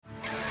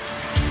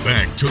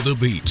Back to the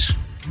beat.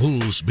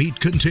 Bulls Beat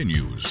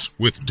continues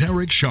with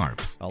Derek Sharp.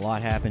 A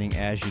lot happening,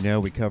 as you know.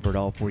 We covered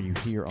all for you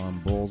here on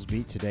Bulls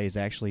Beat. Today is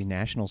actually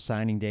National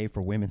Signing Day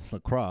for women's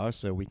lacrosse,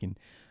 so we can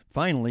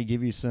finally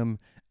give you some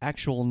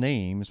actual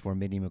names for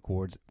Mindy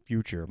McCord's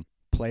future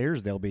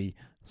players. They'll be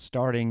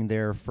starting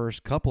their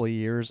first couple of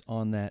years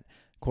on that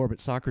Corbett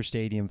Soccer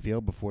Stadium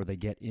field before they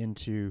get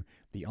into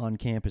the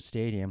on-campus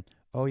stadium.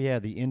 Oh, yeah,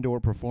 the indoor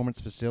performance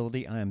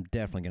facility. I am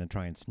definitely going to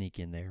try and sneak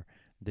in there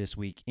this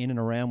week. In and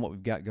around what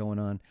we've got going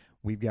on,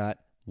 we've got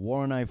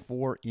Warren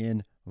I-4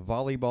 in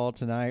volleyball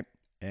tonight,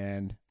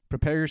 and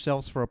prepare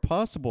yourselves for a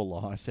possible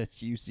loss as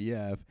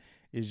UCF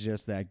is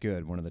just that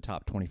good. One of the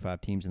top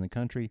 25 teams in the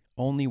country.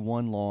 Only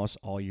one loss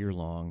all year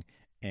long,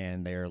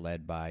 and they are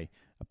led by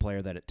a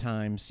player that at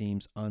times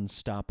seems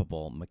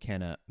unstoppable,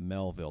 McKenna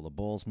Melville. The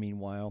Bulls,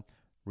 meanwhile,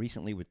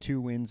 recently with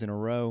 2 wins in a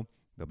row.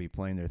 They'll be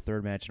playing their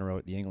 3rd match in a row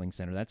at the Yuengling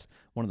Center. That's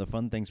one of the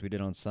fun things we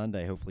did on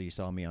Sunday. Hopefully you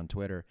saw me on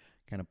Twitter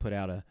kind of put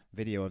out a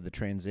video of the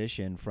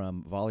transition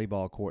from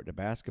volleyball court to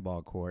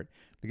basketball court.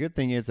 The good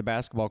thing is the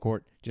basketball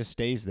court just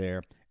stays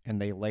there, and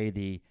they lay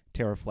the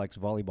TerraFlex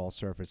volleyball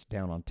surface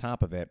down on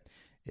top of it.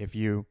 If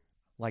you,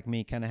 like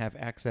me, kind of have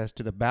access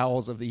to the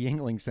bowels of the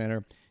Yuengling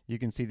Center, you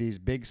can see these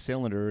big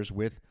cylinders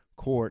with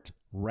court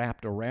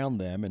wrapped around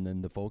them, and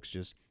then the folks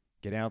just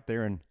get out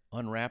there and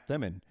unwrap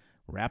them and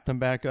wrap them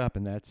back up,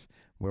 and that's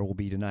where we'll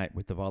be tonight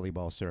with the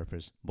volleyball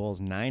surface.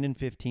 Bulls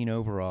 9-15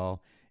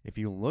 overall. If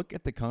you look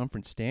at the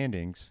conference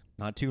standings,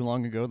 not too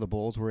long ago the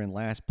Bulls were in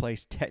last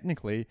place.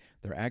 Technically,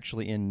 they're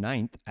actually in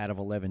 9th out of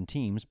 11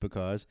 teams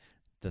because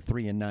the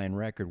 3-9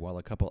 record, while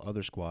a couple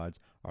other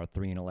squads are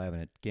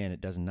 3-11. Again,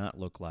 it does not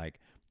look like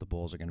the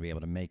Bulls are going to be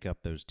able to make up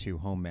those 2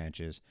 home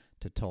matches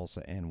to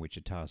Tulsa and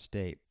Wichita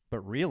State.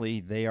 But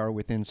really, they are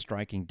within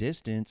striking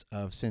distance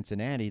of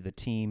Cincinnati, the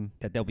team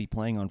that they'll be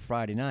playing on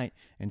Friday night.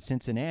 And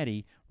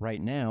Cincinnati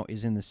right now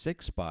is in the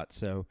 6th spot.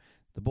 So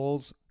the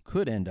Bulls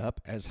could end up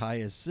as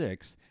high as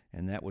 6th,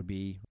 and that would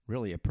be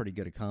really a pretty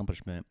good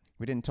accomplishment.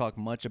 We didn't talk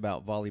much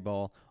about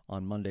volleyball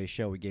on Monday's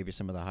show. We gave you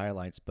some of the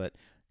highlights, but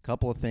a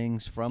couple of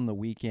things from the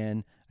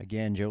weekend.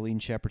 Again, Jolene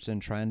Shepardson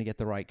trying to get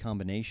the right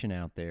combination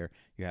out there.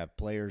 You have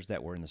players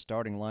that were in the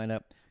starting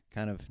lineup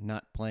kind of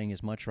not playing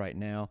as much right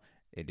now.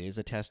 It is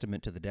a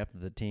testament to the depth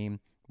of the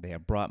team. They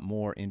have brought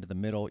more into the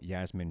middle.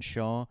 Yasmin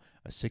Shaw,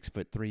 a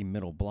 6'3"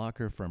 middle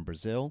blocker from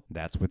Brazil.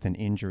 That's with an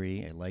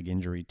injury, a leg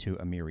injury to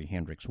Amiri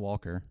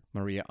Hendricks-Walker.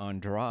 Maria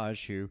Andrade,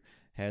 who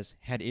has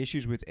had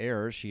issues with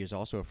errors. She is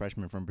also a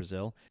freshman from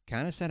Brazil.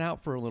 Kind of sat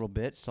out for a little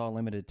bit, saw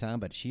limited time,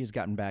 but she has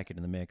gotten back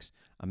into the mix.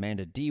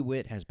 Amanda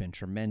DeWitt has been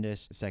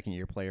tremendous, a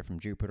second-year player from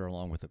Jupiter,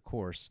 along with, of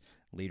course,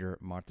 leader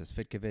Marta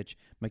Svitkovic.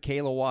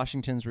 Michaela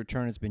Washington's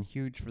return has been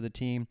huge for the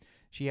team.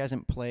 She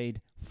hasn't played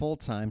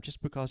full-time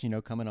just because,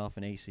 coming off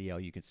an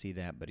ACL, you could see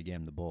that. But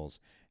again, the Bulls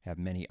have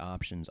many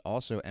options.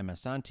 Also, Emma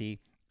Santi,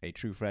 a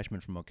true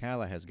freshman from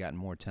Ocala, has gotten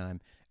more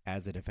time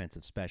as a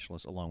defensive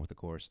specialist, along with, of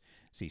course,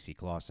 Cece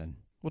Clausen.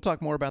 We'll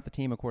talk more about the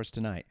team, of course,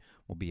 tonight.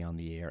 We'll be on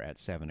the air at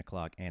 7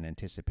 o'clock and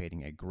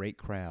anticipating a great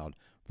crowd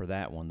for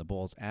that one. The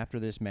Bulls, after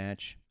this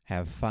match,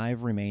 have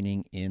 5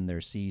 remaining in their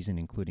season,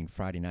 including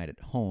Friday night at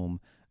home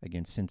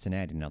against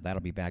Cincinnati. Now,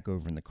 that'll be back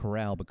over in the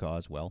Corral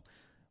because, well,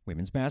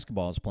 women's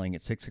basketball is playing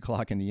at 6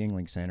 o'clock in the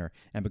Yuengling Center,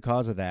 and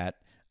because of that,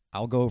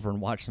 I'll go over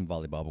and watch some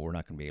volleyball, but we're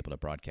not going to be able to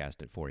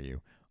broadcast it for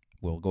you.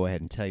 We'll go ahead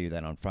and tell you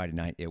that on Friday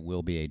night it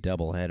will be a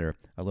doubleheader,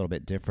 a little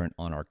bit different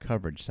on our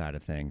coverage side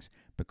of things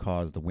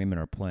because the women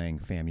are playing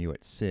FAMU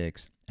at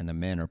 6 and the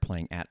men are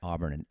playing at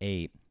Auburn at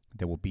 8.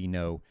 There will be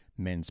no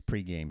men's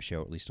pregame show.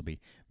 At least it'll be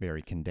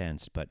very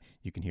condensed, but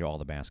you can hear all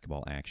the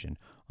basketball action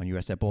on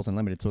USF Bulls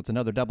Unlimited. So it's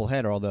another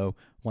doubleheader, although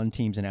one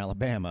team's in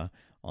Alabama.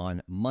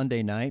 On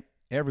Monday night,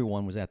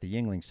 everyone was at the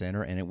Yuengling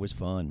Center, and it was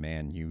fun,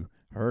 man. You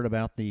heard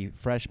about the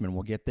freshmen.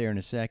 We'll get there in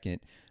a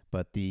second,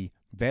 but the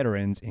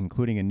veterans,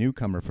 including a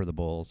newcomer for the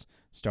Bulls,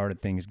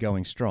 started things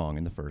going strong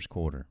in the first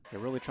quarter. They're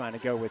really trying to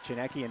go with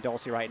Chinecki and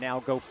Dulce right now.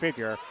 Go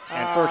figure.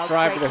 And first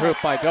drive to the hoop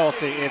by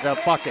Dulce is a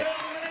bucket.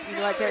 You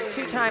know what, Derek?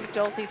 2 times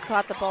Dulce's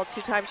caught the ball. 2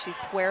 times she's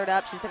squared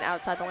up. She's been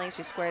outside the lane.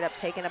 She's squared up,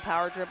 taken a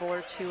power dribble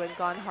or 2, and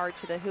gone hard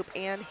to the hoop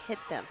and hit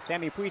them.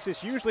 Sammy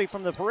Puisis usually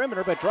from the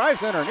perimeter, but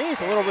drives underneath.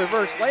 A little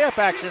reverse layup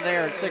action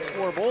there in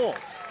 6'4" Bulls.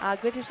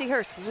 Good to see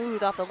her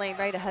smooth off the lane,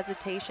 right? A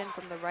hesitation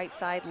from the right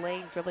side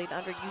lane, dribbling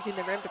under, using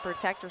the rim to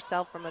protect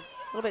herself from a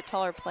little bit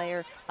taller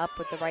player up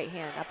with the right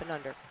hand, up and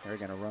under. They're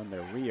going to run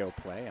their Rio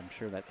play. I'm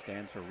sure that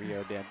stands for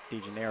Rio de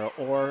Janeiro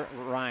or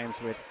rhymes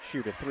with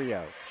shoot a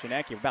 3-0.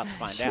 Chinecki, we're about to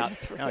find out.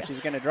 No,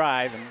 she's going to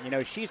drive,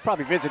 and, she's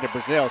probably visited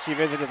Brazil. She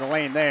visited the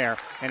lane there,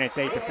 and it's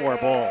 8-4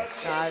 Bulls.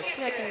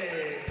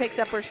 Chinecki picks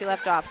up where she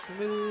left off.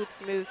 Smooth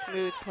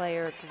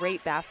player.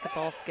 Great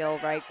basketball skill,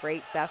 right?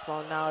 Great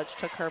basketball knowledge.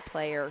 Took her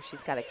player.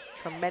 She's got a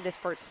tremendous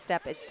first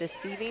step. It's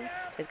deceiving.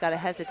 It's got a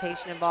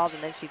hesitation involved,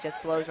 and then she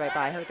just blows right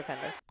by her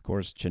defender. Of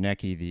course,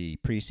 Chinecki, the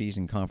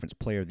preseason conference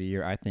player of the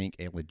year, I think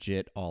a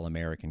legit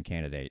All-American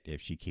candidate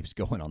if she keeps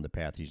going on the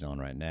path she's on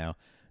right now.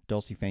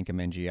 Dulce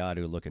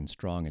Fankamengiadu looking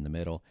strong in the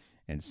middle.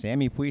 And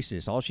Sammy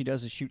Puisis, all she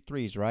does is shoot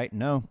threes, right?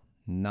 No,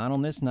 Not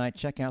on this night.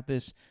 Check out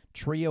this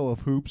trio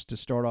of hoops to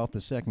start off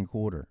the second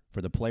quarter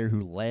for the player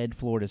who led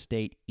Florida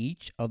State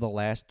each of the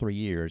last 3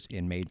 years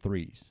in made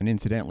threes. And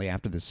incidentally,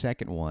 after the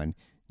second one,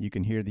 you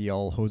can hear the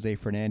old Jose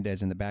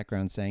Fernandez in the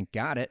background saying,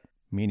 "Got it,"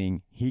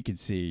 meaning he could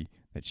see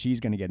that she's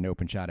going to get an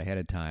open shot ahead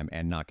of time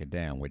and knock it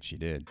down, which she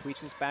did.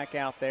 Tweets back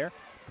out there,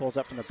 pulls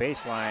up from the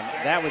baseline.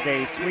 That was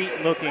a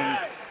sweet-looking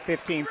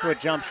 15-foot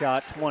jump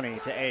shot,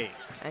 20-8.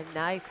 A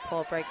nice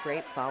pull break,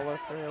 great follow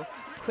through.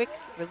 Quick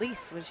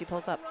release when she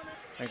pulls up.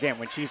 Again,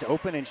 when she's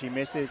open and she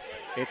misses,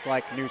 it's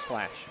like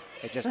newsflash.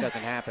 It just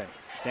doesn't happen.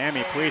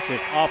 Sammy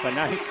Puisis off a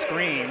nice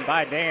screen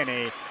by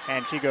Danny,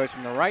 and she goes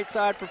from the right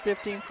side for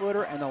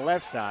 15-footer and the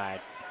left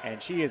side,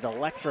 and she is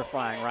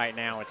electrifying right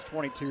now. It's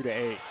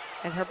 22-8.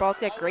 And her ball's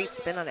got great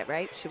spin on it,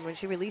 right? When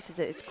she releases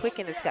it, it's quick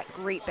and it's got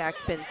great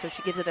backspin, so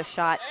she gives it a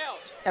shot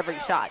every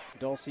shot.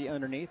 Dulcie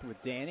underneath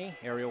with Danny.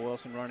 Ariel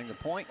Wilson running the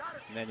point.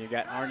 And then you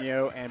got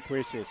Arnio and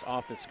Puisis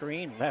off the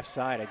screen. Left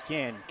side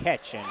again,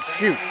 catch and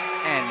shoot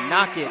and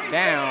knock it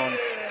down.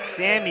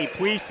 Sammy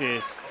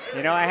Puisis.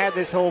 You know, I had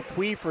this whole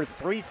Pui for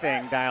three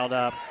thing dialed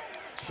up.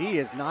 She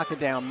is knocking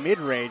down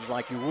mid-range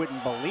like you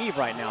wouldn't believe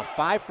right now.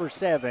 5 for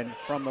 7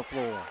 from the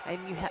floor. And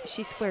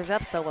she squares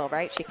up so well,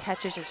 right? She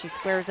catches and she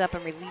squares up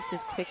and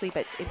releases quickly,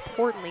 but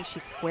importantly, she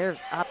squares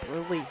up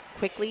really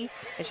quickly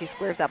and she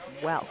squares up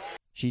well.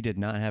 She did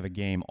not have a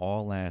game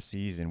all last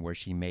season where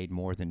she made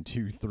more than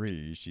 2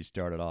 threes. She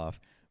started off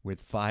with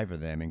 5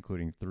 of them,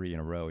 including 3 in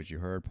a row, as you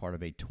heard, part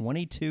of a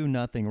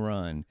 22-0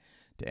 run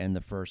to end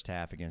the first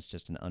half against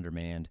just an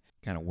undermanned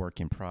kind of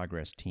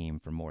work-in-progress team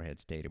from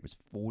Morehead State. It was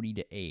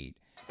 40-8.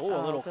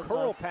 Oh, a little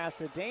curl pass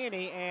to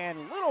Danny, and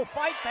little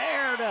fight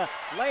there to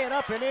lay it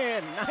up and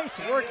in. Nice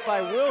work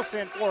by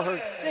Wilson for her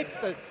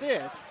 6th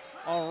assist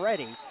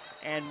already.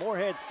 And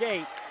Morehead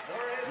State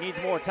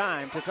needs more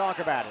time to talk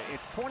about it.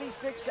 It's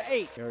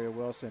 26-8. Ariel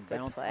Wilson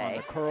bounced on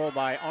the curl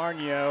by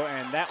Arnio,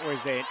 and that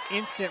was an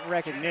instant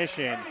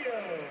recognition.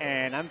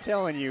 And I'm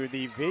telling you,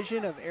 the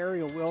vision of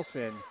Ariel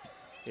Wilson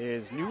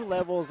is new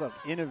levels of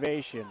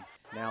innovation.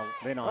 Now,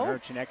 then on her,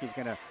 Chinecki's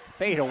going to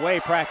fade away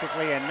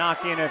practically and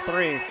knock in a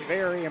 3.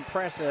 Very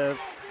impressive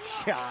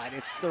shot.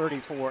 It's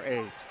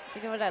 34-8.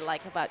 You know what I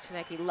like about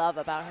Chinecki, love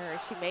about her?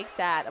 She makes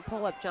that a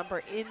pull-up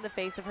jumper in the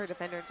face of her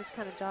defender and just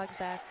kind of jogs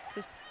back.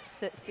 Just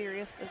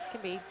serious as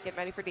can be. Get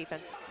ready for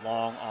defense.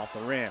 Long off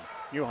the rim.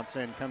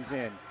 Johansson comes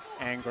in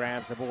and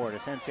grabs the board.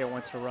 Asensio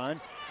wants to run.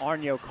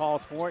 Arnio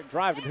calls for it.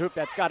 Drive to the hoop.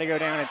 That's got to go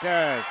down. It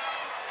does.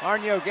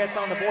 Arnio gets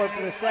on the board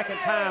for the second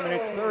time, and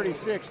it's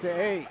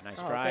 36-8.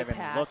 Nice drive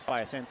and look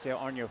by Asensio.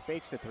 Arnio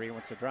fakes the 3,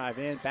 wants to drive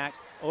in, back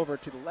over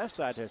to the left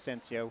side to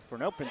Asensio for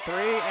an open 3,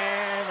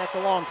 and that's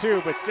a long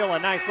 2, but still a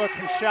nice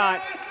looking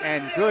shot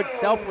and good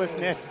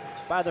selflessness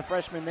by the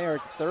freshman there.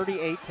 It's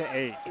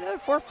 38-8. You know, there are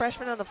 4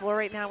 freshmen on the floor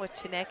right now with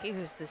Chinecki,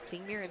 who's the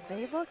senior, and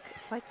they look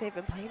like they've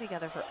been playing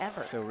together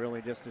forever. So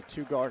really just a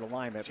 2-guard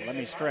alignment, but let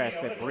me stress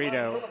that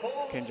Brito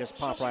can just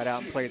pop right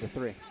out and play the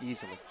 3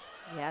 easily.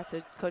 Yeah,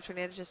 so Coach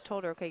Hernandez just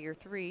told her, okay, you're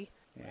 3.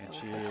 And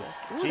she is.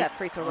 Ooh, that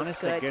free throw looks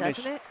good,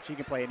 doesn't it? She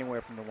can play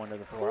anywhere from the 1 to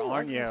the 4.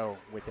 Arnio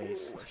with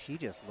she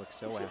just looks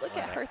so athletic. Look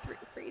at her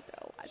free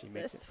throw. Watch she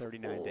makes it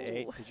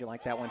 39-8. Did you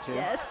like that one too?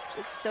 Yes,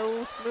 it's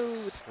so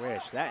smooth.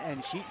 Swish that,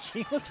 and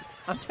she looks.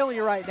 I'm telling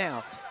you right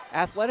now,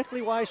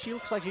 athletically wise, she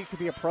looks like she could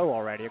be a pro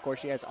already. Of course,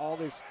 she has all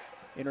this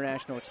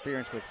international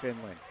experience with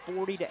Finland.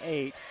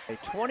 40-8, a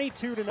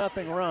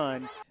 22-0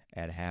 run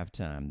at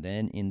halftime.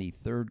 Then in the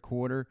third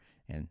quarter,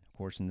 and of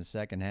course in the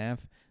second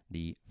half,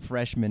 the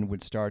freshmen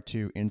would start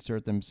to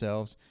insert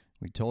themselves.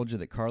 We told you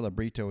that Carla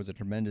Brito was a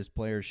tremendous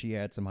player. She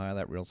had some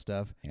highlight reel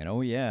stuff. And oh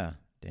yeah,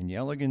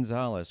 Daniela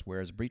Gonzalez,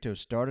 whereas Brito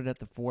started at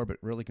the 4 but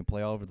really can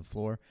play all over the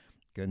floor,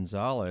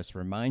 Gonzalez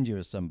reminds you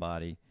of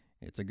somebody.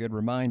 It's a good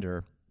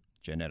reminder.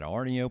 Janetta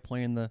Arnio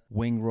playing the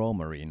wing role.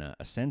 Marina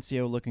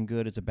Asensio looking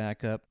good as a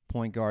backup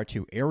point guard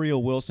to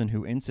Ariel Wilson,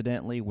 who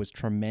incidentally was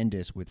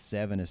tremendous with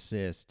 7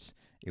 assists.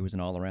 It was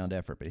an all-around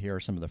effort, but here are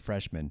some of the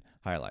freshman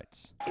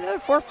highlights. You know, there are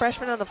 4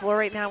 freshmen on the floor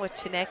right now with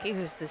Chinecki,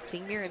 who's the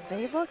senior, and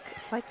they look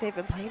like they've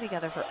been playing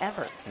together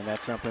forever. And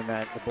that's something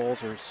that the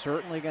Bulls are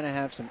certainly going to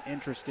have some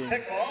interesting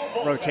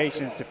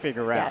rotations to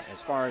figure out.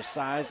 As far as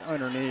size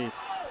underneath,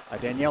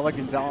 Daniela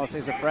Gonzalez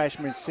is a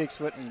freshman, 6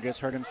 foot, and you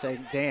just heard him say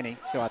Danny,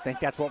 so I think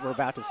that's what we're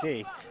about to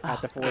see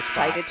at the 4th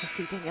excited to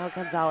see Daniela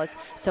Gonzalez.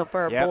 So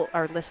for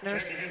our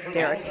listeners,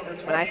 Derek,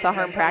 when I saw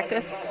her in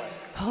practice,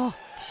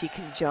 she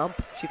can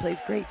jump. She plays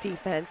great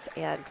defense.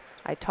 And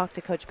I talked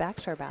to Coach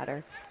Baxter about her.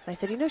 And I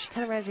said, you know, she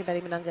kind of reminds me of Betty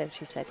Mununga. And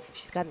she said,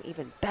 she's got an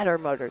even better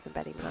motor than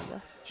Betty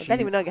Mununga. And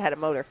Betty Mununga had a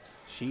motor.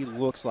 She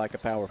looks like a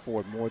power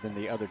forward more than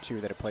the other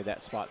 2 that have played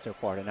that spot so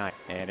far tonight.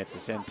 And it's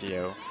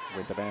Asensio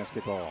with the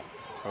basketball.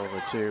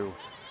 Over to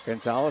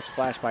Gonzalez,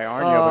 flash by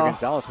Arnio, but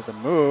Gonzalez with a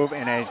move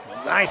and a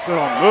nice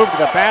little move to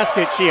the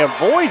basket. She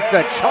avoids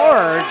the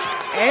charge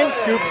and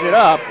scoops it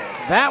up.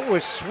 That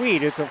was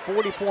sweet. It's a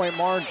 40-point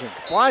margin.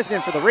 Flies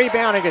in for the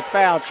rebound and gets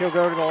fouled. She'll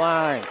go to the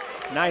line.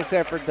 Nice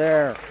effort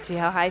there. See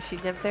how high she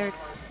jumped there?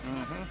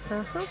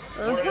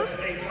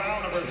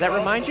 Does that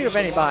remind you of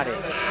anybody?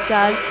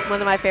 Does.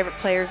 One of my favorite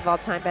players of all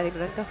time, Betty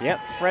Blanco. Yep,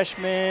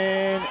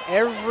 freshman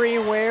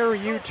everywhere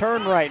you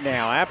turn right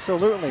now.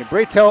 Absolutely.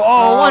 Brito,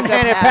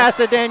 one-handed pass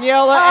to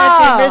Daniela,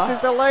 and she misses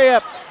the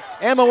layup.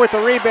 Emma with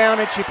the rebound,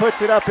 and she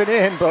puts it up and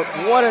in, but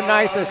what a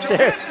nice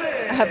assist.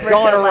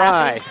 Going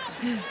awry.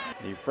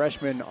 The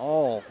freshmen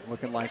all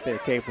looking like they're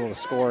capable of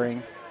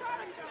scoring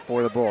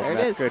for the Bulls.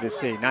 That's good to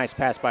see. Nice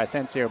pass by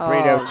Asensio.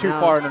 Brito too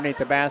far underneath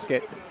the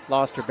basket.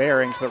 Lost her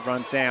bearings, but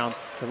runs down.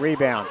 The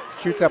rebound.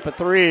 Shoots up a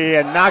three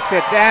and knocks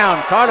it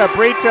down. Carta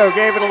Brito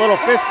gave it a little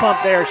fist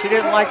pump there. She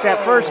didn't like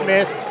that first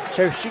miss,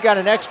 so she got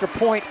an extra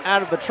point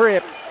out of the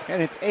trip, and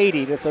it's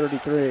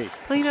 80-33.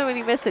 Well, you know, when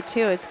you miss it,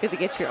 too, it's good to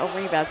get your own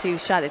rebound. So you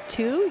shot a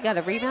 2, you got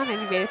a rebound,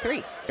 and you made a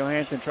 3.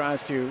 Johansson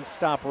tries to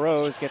stop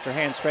Rose, gets her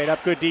hand straight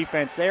up. Good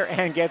defense there,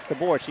 and gets the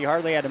board. She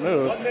hardly had to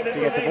move to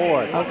get the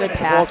board. Oh, good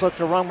pass. Bulls looks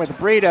to run with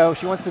Brito.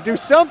 She wants to do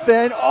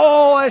something.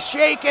 Oh, a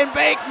shake and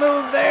bake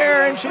move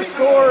there, and she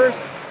scores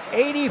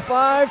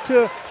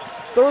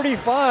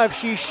 85-35.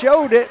 She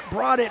showed it,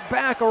 brought it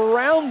back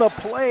around the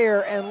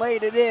player, and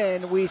laid it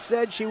in. We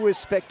said she was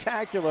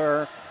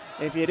spectacular.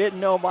 If you didn't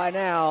know by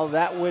now,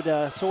 that would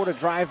sort of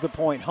drive the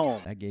point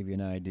home. That gave you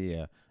an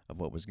idea of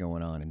what was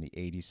going on in the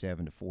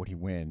 87-40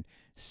 win.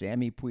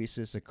 Sammy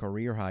Puisis, a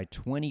career-high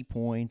 20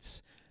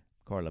 points.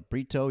 Carla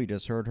Brito, you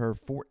just heard her,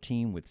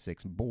 14 with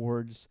 6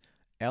 boards.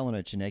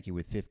 Elena Chinecki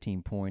with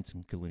 15 points,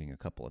 including a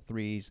couple of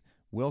threes.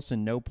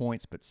 Wilson, no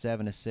points, but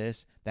 7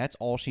 assists. That's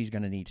all she's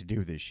going to need to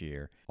do this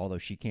year, although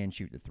she can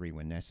shoot the 3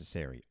 when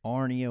necessary.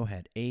 Arnio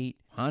had 8.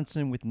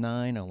 Hansen with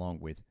 9,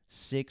 along with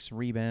 6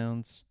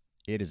 rebounds.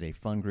 It is a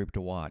fun group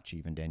to watch.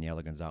 Even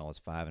Daniela Gonzalez,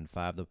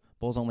 5-5. The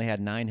Bulls only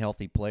had 9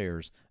 healthy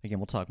players. Again,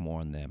 we'll talk more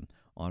on them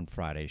on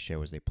Friday's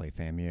show as they play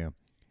FAMU.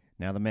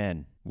 Now the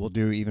men. We'll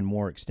do even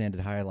more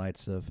extended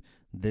highlights of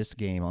this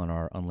game on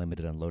our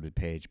Unlimited Unloaded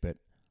page. But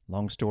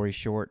long story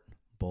short,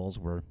 Bulls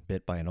were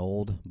bit by an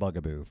old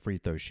bugaboo, free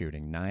throw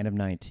shooting. 9 of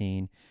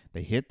 19.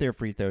 They hit their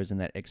free throws in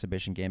that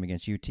exhibition game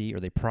against UT, or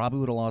they probably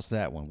would have lost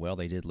that one. Well,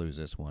 they did lose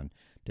this one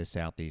to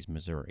Southeast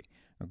Missouri.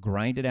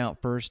 Grinded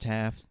out first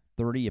half,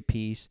 30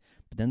 apiece,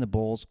 but then the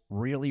Bulls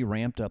really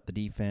ramped up the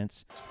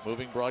defense.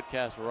 Moving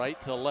broadcast right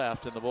to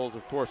left, and the Bulls,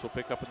 of course, will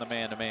pick up in the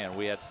man-to-man.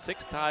 We had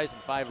 6 ties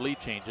and 5 lead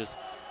changes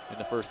in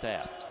the first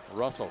half.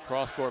 Russell,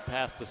 cross-court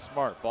pass to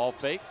Smart. Ball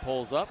fake,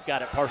 pulls up,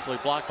 got it partially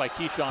blocked by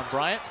Keyshawn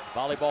Bryant.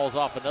 Volleyball's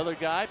off another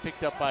guy,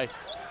 picked up by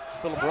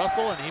Philip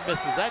Russell, and he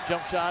misses that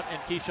jump shot,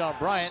 and Keyshawn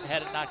Bryant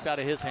had it knocked out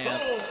of his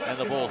hands, and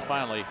the Bulls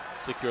finally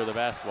secure the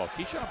basketball.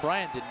 Keyshawn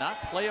Bryant did not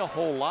play a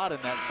whole lot in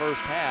that first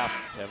half.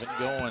 Tevin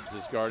Goins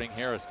is guarding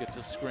Harris, gets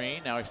a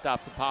screen. Now he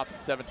stops and pops from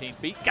 17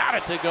 feet. Got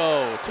it to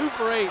go. 2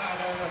 for 8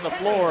 from the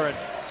floor, and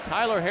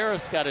Tyler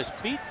Harris got his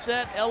feet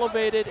set,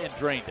 elevated, and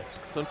drained it.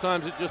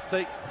 Sometimes it just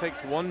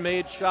takes one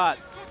made shot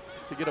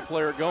to get a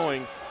player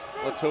going.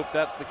 Let's hope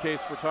that's the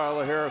case for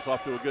Tyler Harris,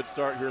 off to a good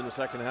start here in the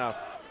second half.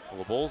 Well,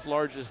 the Bulls'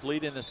 largest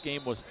lead in this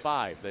game was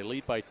 5. They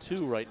lead by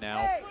 2 right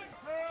now.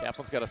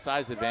 Kaplan's got a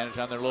size advantage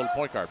on their little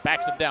point guard.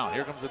 Backs him down.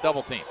 Here comes a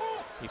double team.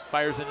 He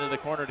fires into the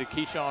corner to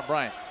Keyshawn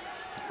Bryant.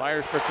 He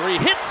fires for 3,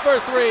 hits for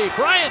 3.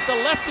 Bryant, the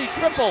lefty,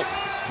 triple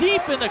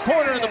deep in the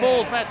corner, and the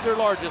Bulls match their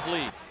largest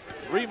lead.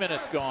 3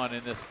 minutes gone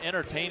in this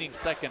entertaining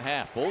second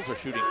half. Bulls are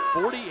shooting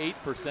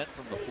 48%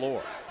 from the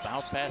floor.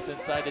 Bounce pass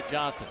inside to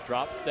Johnson.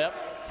 Drop step,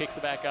 kicks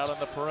it back out on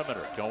the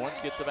perimeter. Goins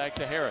gets it back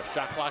to Harris.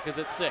 Shot clock is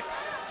at 6.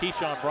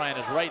 Keyshawn Bryant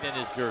is right in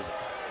his jersey.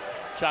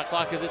 Shot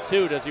clock is at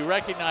 2. Does he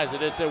recognize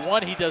it? It's at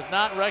 1. He does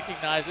not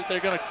recognize it.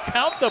 They're going to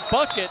count the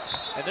bucket,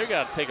 and they're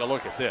going to take a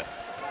look at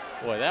this.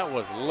 Boy, that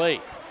was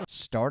late.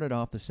 Started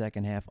off the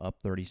second half up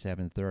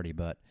 37-30,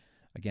 but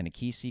again, a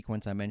key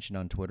sequence I mentioned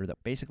on Twitter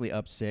that basically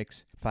up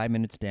 6, 5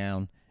 minutes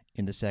down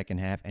in the second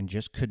half, and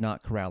just could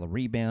not corral a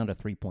rebound, a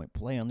 3-point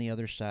play on the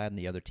other side, and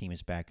the other team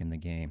is back in the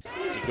game.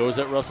 He goes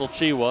at Russell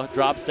Chiwa,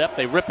 drop step,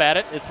 they rip at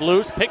it, it's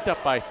loose, picked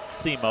up by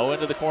Simo,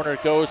 into the corner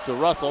it goes to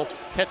Russell,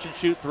 catch and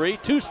shoot 3,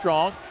 too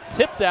strong,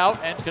 tipped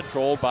out and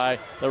controlled by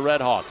the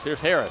Red Hawks. Here's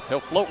Harris, he'll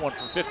float one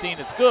from 15,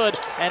 it's good,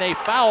 and a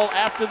foul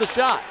after the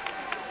shot,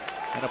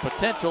 and a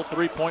potential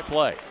 3-point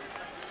play.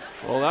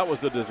 Well, that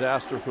was a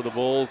disaster for the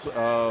Bulls.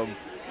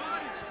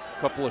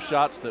 Couple of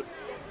shots that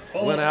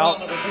went out.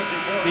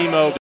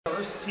 Simo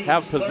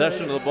have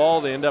possession of the ball.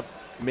 They end up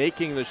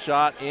making the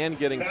shot and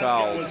getting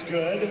fouled.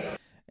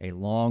 A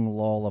long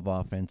lull of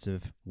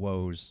offensive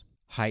woes,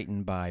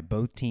 heightened by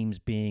both teams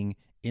being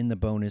in the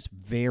bonus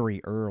very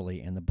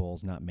early and the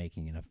Bulls not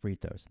making enough free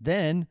throws.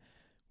 Then,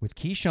 with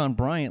Keyshawn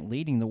Bryant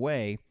leading the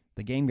way,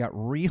 the game got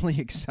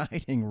really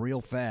exciting real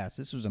fast.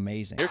 This was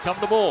amazing. Here come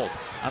the Bulls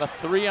on a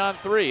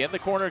 3-on-3. In the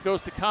corner it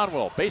goes to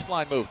Conwell.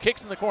 Baseline move,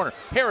 kicks in the corner.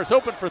 Harris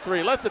open for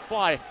 3, lets it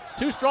fly.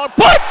 Too strong.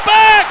 Put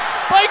back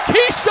by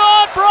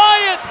Keyshawn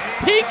Bryant.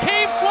 He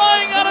came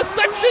flying out of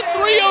section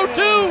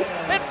 302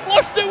 and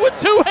flushed it with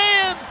 2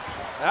 hands.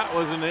 That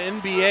was an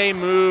NBA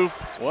move.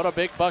 What a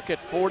big bucket,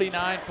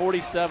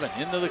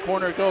 49-47. Into the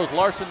corner it goes.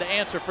 Larson to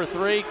answer for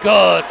 3.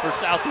 Good for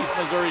Southeast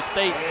Missouri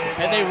State.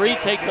 And they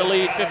retake the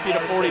lead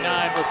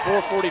 50-49 with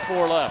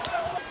 4:44 left.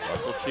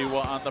 Russell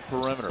Chiwa on the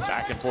perimeter.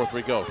 Back and forth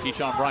we go.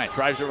 Keyshawn Bryant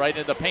drives it right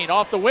into the paint,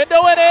 off the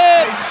window and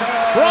in!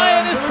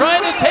 Bryant is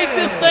trying to take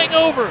this thing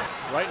over.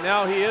 Right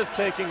now he is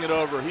taking it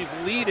over. He's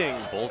leading.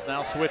 Bulls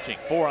now switching.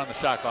 4 on the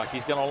shot clock.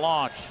 He's going to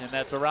launch, and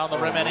that's around the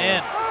rim and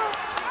in.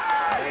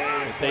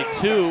 It's a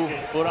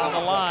 2-foot on the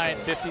line.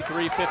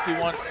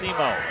 53-51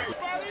 SEMO.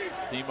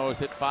 SEMO has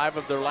hit 5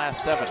 of their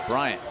last 7.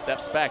 Bryant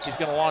steps back. He's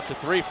going to launch a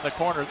 3 from the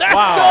corner. That's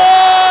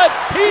good!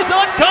 He's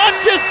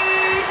unconscious!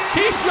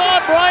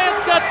 Keyshawn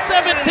Bryant's got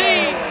 17.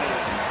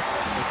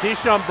 And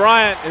Keyshawn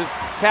Bryant is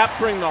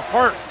capturing the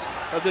hearts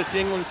of this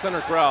England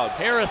Center crowd.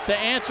 Harris to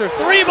answer.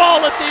 3 ball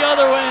at the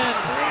other end.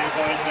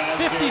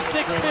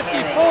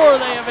 56-54,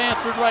 they have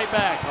answered right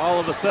back. All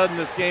of a sudden,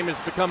 this game has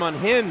become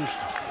unhinged.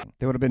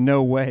 There would have been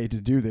no way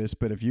to do this,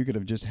 but if you could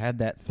have just had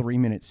that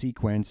 3-minute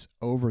sequence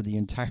over the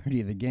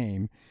entirety of the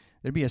game,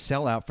 there'd be a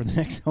sellout for the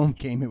next home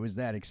game. It was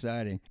that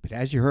exciting. But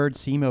as you heard,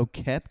 SEMO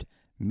kept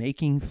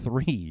making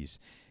threes.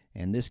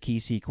 And this key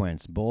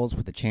sequence, Bulls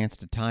with a chance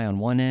to tie on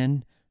one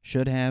end,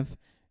 should have,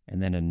 and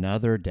then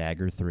another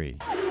dagger 3.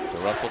 To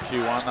Russell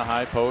Chiwa on the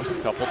high post,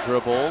 a couple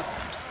dribbles.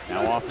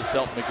 Now off to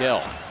Selton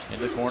Miguel.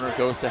 In the corner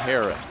goes to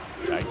Harris.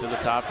 Back to the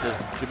top to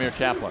Jameer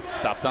Chaplin.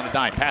 Stops on a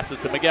dime, passes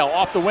to Miguel.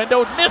 Off the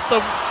window, missed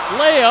a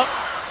layup,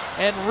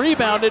 and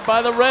rebounded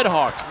by the Red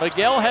Hawks.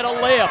 Miguel had a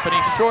layup, and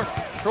he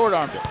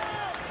short-armed it.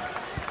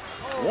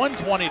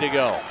 1:20 to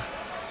go.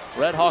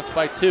 Red Hawks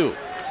by 2.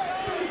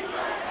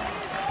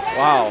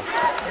 Wow.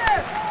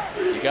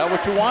 You got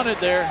what you wanted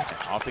there.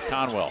 Off to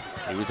Conwell.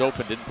 He was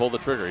open, didn't pull the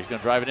trigger. He's going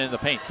to drive it into the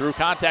paint. Through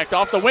contact,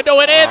 off the window,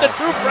 and in. The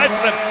true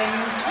freshman.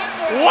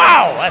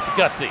 Wow, that's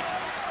gutsy.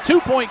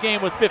 2-point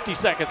game with 50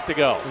 seconds to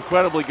go.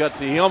 Incredibly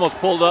gutsy. He almost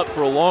pulled up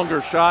for a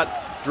longer shot,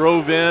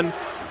 drove in,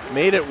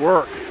 made it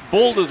work,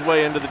 bowled his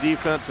way into the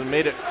defense and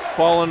made it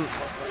falling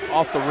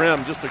off the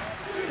rim. Just a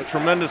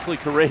tremendously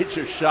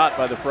courageous shot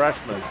by the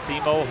freshman.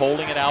 SEMO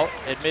holding it out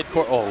at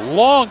midcourt. Oh,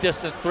 long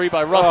distance 3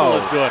 by Russell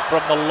is good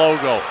from the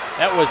logo.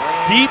 That was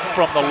deep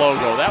from the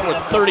logo. That was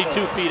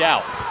 32 feet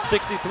out.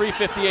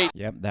 63-58.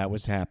 Yep, that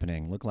was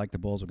happening. Looked like the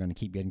Bulls were going to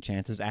keep getting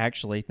chances.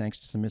 Actually, thanks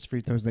to some missed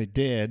free throws, they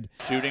did.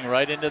 Shooting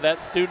right into that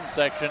student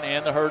section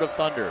and the herd of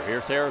thunder.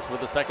 Here's Harris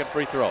with the second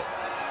free throw.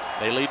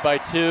 They lead by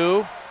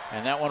 2,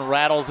 and that one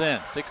rattles in.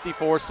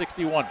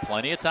 64-61.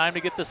 Plenty of time to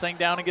get this thing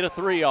down and get a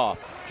 3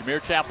 off.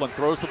 Jameer Chaplin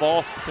throws the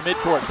ball to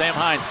midcourt. Sam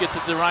Hines gets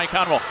it to Ryan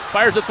Conwell.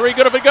 Fires a 3.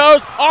 Good if it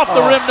goes. Off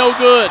the rim, no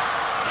good.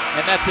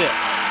 And that's it.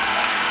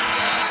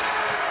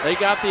 They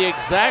got the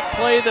exact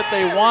play that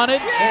they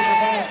wanted,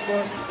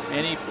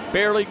 and he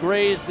barely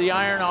grazed the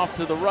iron off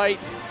to the right.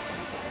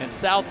 And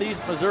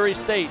Southeast Missouri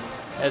State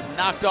has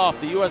knocked off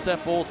the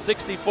USF Bulls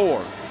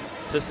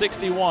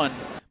 64-61.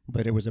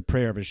 But it was a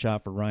prayer of a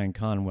shot for Ryan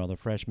Conwell, the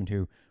freshman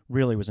who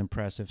really was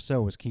impressive.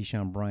 So was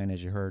Keyshawn Bryant,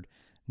 as you heard,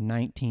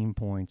 19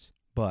 points.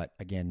 But,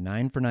 again,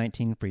 9 for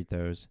 19 free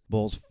throws.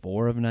 Bulls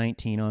 4 of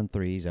 19 on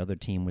threes. Other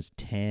team was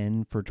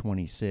 10 for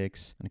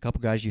 26. And a couple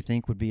guys you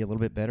think would be a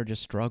little bit better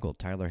just struggled.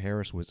 Tyler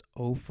Harris was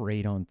 0 for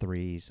 8 on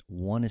threes,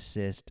 1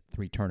 assist,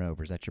 3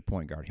 turnovers. That's your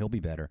point guard. He'll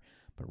be better.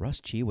 But Russ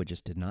Chiwa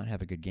just did not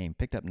have a good game.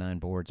 Picked up 9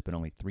 boards, but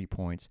only 3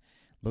 points.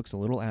 Looks a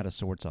little out of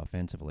sorts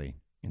offensively.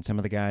 And some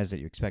of the guys that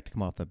you expect to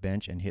come off the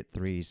bench and hit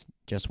threes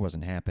just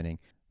wasn't happening.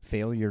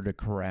 Failure to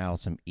corral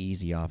some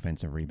easy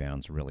offensive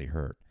rebounds really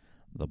hurt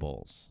the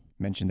Bulls.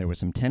 Mentioned there was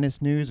some tennis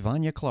news.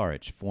 Vanya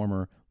Klaric,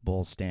 former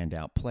Bulls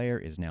standout player,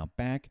 is now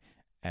back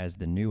as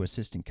the new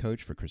assistant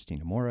coach for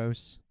Christina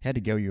Moros. Head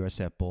to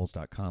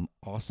GoUSFBulls.com.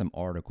 Awesome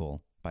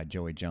article by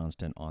Joey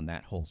Johnston on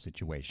that whole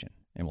situation.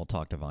 And we'll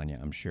talk to Vanya,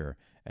 I'm sure,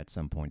 at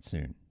some point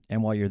soon.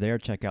 And while you're there,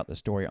 check out the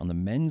story on the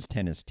men's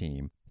tennis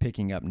team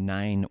picking up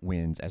 9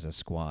 wins as a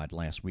squad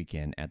last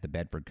weekend at the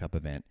Bedford Cup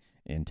event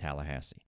in Tallahassee.